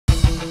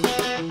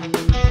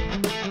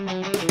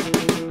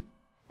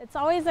It's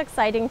always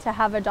exciting to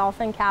have a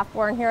dolphin calf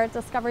born here at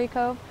Discovery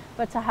Cove,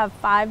 but to have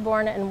 5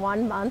 born in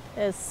 1 month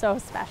is so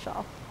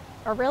special.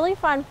 A really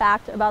fun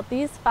fact about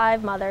these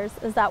 5 mothers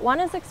is that 1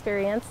 is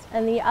experienced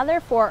and the other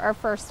 4 are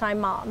first-time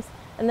moms.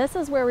 And this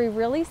is where we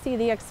really see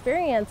the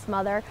experienced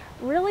mother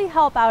really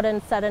help out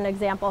and set an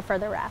example for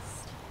the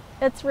rest.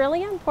 It's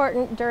really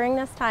important during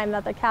this time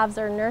that the calves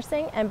are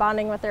nursing and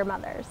bonding with their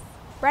mothers.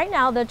 Right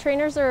now, the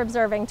trainers are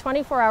observing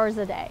 24 hours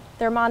a day.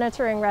 They're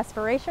monitoring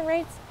respiration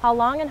rates, how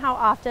long and how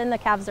often the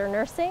calves are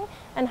nursing,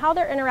 and how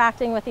they're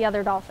interacting with the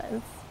other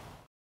dolphins.